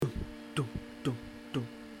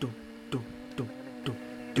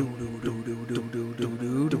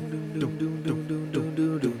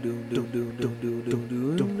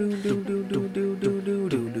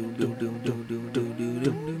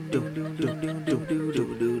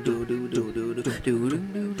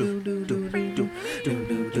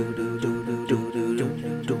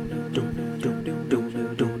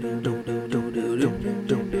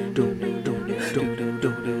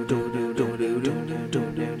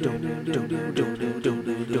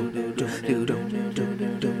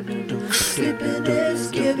Sleeping is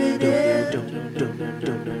giving in,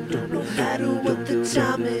 no matter what the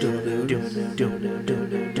time is.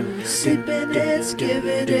 Sleeping is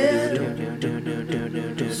giving in,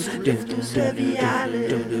 lift those heavy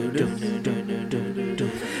eyelids.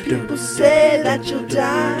 People say that you'll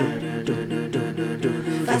die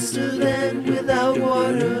faster than without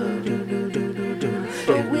water,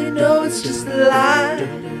 but we know it's just a lie.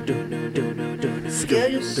 Scare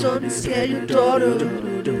your son, scare your daughter.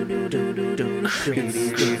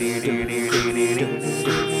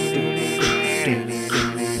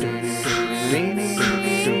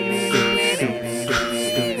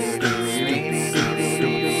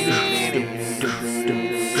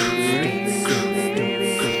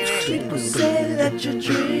 People say that your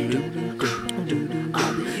dreams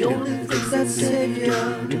are the only things that save you.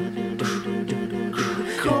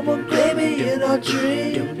 Come on, baby, in our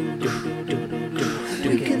dream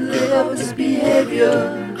we can live this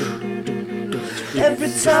behavior.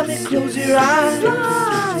 Every time you close your eyes,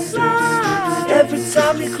 every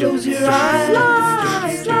time you close your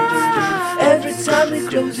eyes, every time you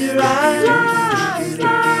close your eyes,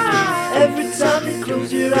 every time you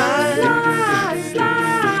close your eyes,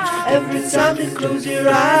 every time you close your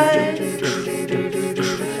eyes,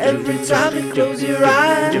 every time you close your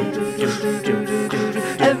eyes,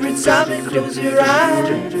 every time you close your eyes,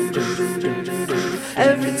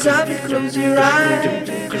 every time you close your eyes.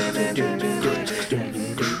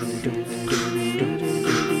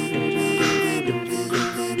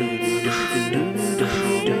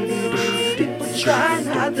 People try and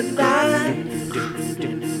hide the light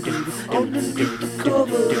underneath the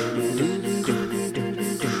cover.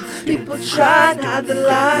 People try and hide the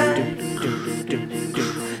light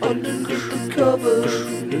underneath the cover.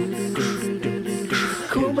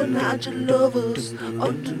 Come and hide your lovers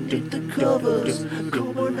underneath the covers.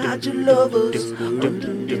 Come and hide your lovers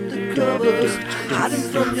underneath the covers. Hiding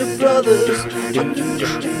from your brothers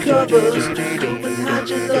underneath the covers. Come and hide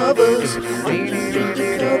your lovers underneath the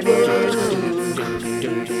covers.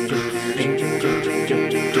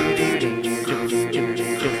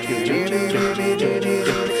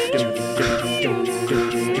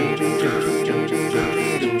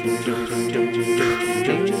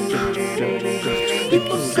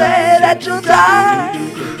 People say that you'll die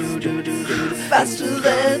faster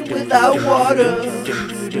than without water,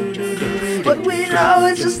 but we know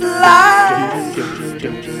it's just a lie.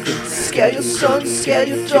 Scare your son, scare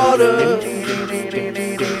your daughter.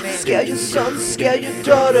 Scare your son, scare your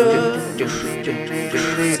daughter.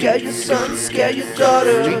 Scare your son, scare your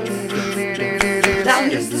daughter. Now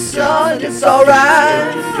here's the sun, it's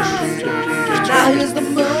alright. Now here's the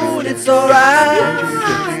moon, it's alright.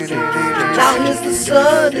 Now here's the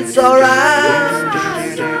sun, it's alright.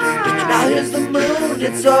 Now here's the moon,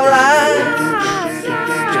 it's alright.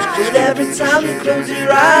 But every time you close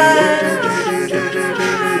your eyes,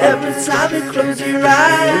 every time you close your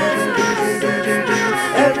eyes,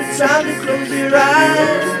 every time you close your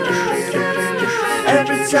eyes,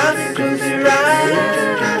 every time you close your eyes.